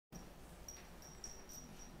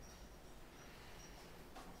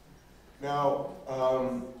Now,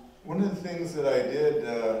 one of the things that I did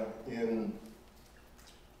in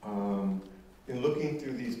looking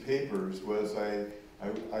through these papers was I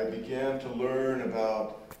began to learn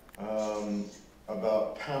about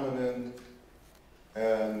Paimon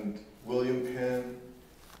and William Penn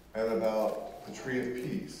and about the Tree of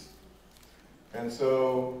Peace. And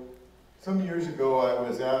so, some years ago I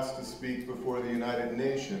was asked to speak before the United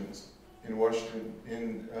Nations in Washington,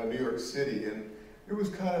 in New York City, and it was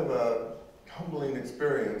kind of a humbling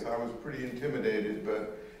experience. I was pretty intimidated,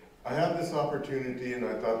 but I had this opportunity and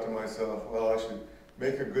I thought to myself, well, I should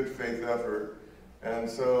make a good faith effort. And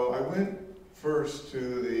so I went first to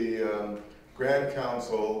the Grand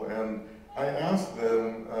Council, and I asked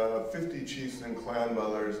them, 50 chiefs and clan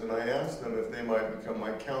mothers, and I asked them if they might become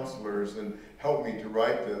my counselors and help me to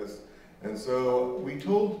write this. And so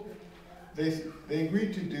they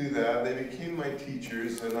agreed to do that. They became my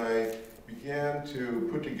teachers, and I began to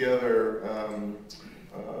put together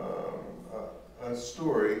a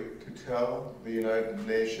story to tell the United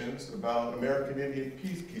Nations about American Indian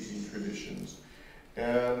peacekeeping traditions.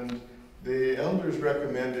 And the elders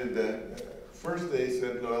recommended that, first they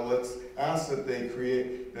said, well, let's ask that they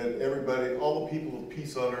create, that everybody, all the people of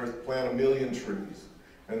peace on earth plant 1 million trees.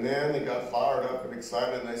 And then they got fired up and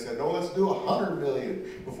excited, and they said, no, let's do 100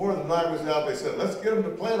 million. Before the night was out, they said, let's get them to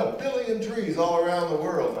plant 1 billion trees all around the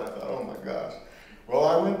world. And I thought, oh my gosh. Well,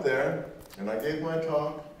 I went there, and I gave my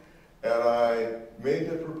talk, and I made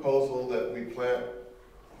the proposal that we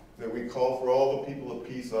call for all the people of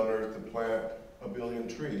peace on earth to plant 1 billion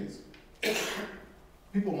trees.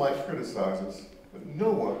 People might criticize us, but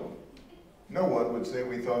no one would say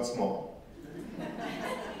we thought small.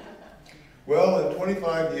 Well, in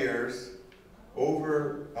 25 years,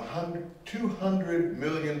 over 200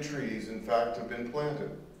 million trees, in fact, have been planted.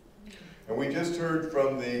 And we just heard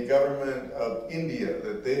from the government of India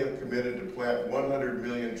that they have committed to plant 100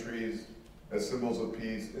 million trees as symbols of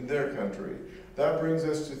peace in their country. That brings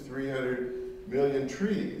us to 300 million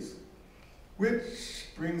trees, which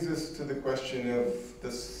brings us to the question of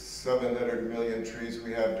the 700 million trees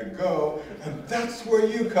we have to go, and that's where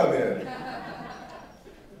you come in.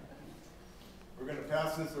 We're going to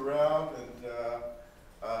pass this around, and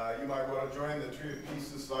you might want to join the Tree of Peace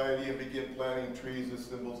Society and begin planting trees as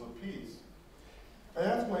symbols of peace. I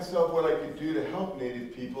asked myself what I could do to help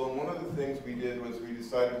Native people, and one of the things we did was we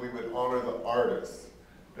decided we would honor the artists.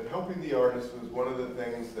 That helping the artists was one of the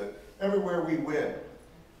things that everywhere we went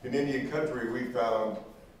in Indian country we found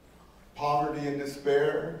poverty and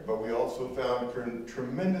despair, but we also found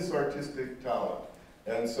tremendous artistic talent.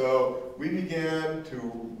 And so we began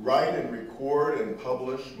to write and record and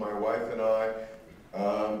publish, my wife and I,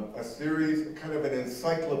 a series, kind of an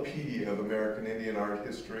encyclopedia of American Indian art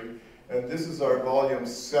history. And this is our volume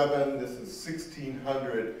 7. This is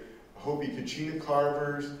 1,600 Hopi Kachina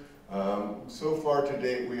carvers. So far to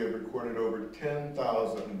date, we have recorded over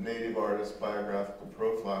 10,000 Native artists' biographical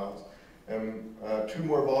profiles. And 2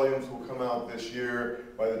 more volumes will come out this year.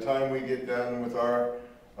 By the time we get done with our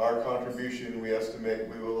contribution, we estimate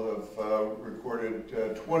we will have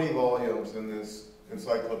recorded 20 volumes in this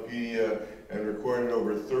encyclopedia and recorded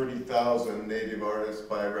over 30,000 Native artists'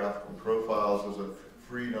 biographical profiles as a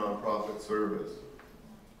free nonprofit service.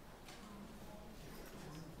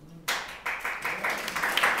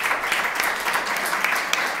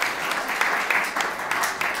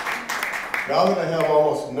 Now that I have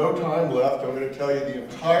almost no time left, I'm going to tell you the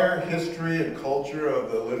entire history and culture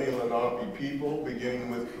of the Lenni Lenape people, beginning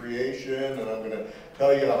with creation, and I'm going to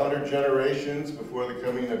tell you 100 generations before the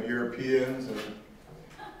coming of Europeans. And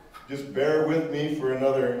just bear with me for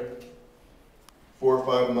another 4 or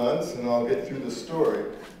 5 months, and I'll get through the story.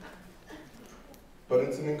 But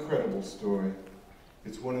it's an incredible story.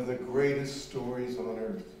 It's one of the greatest stories on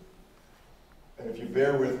earth. And if you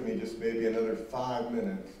bear with me just maybe another 5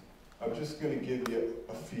 minutes, I'm just going to give you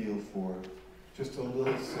a feel for it, just a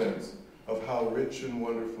little sense of how rich and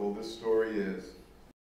wonderful this story is.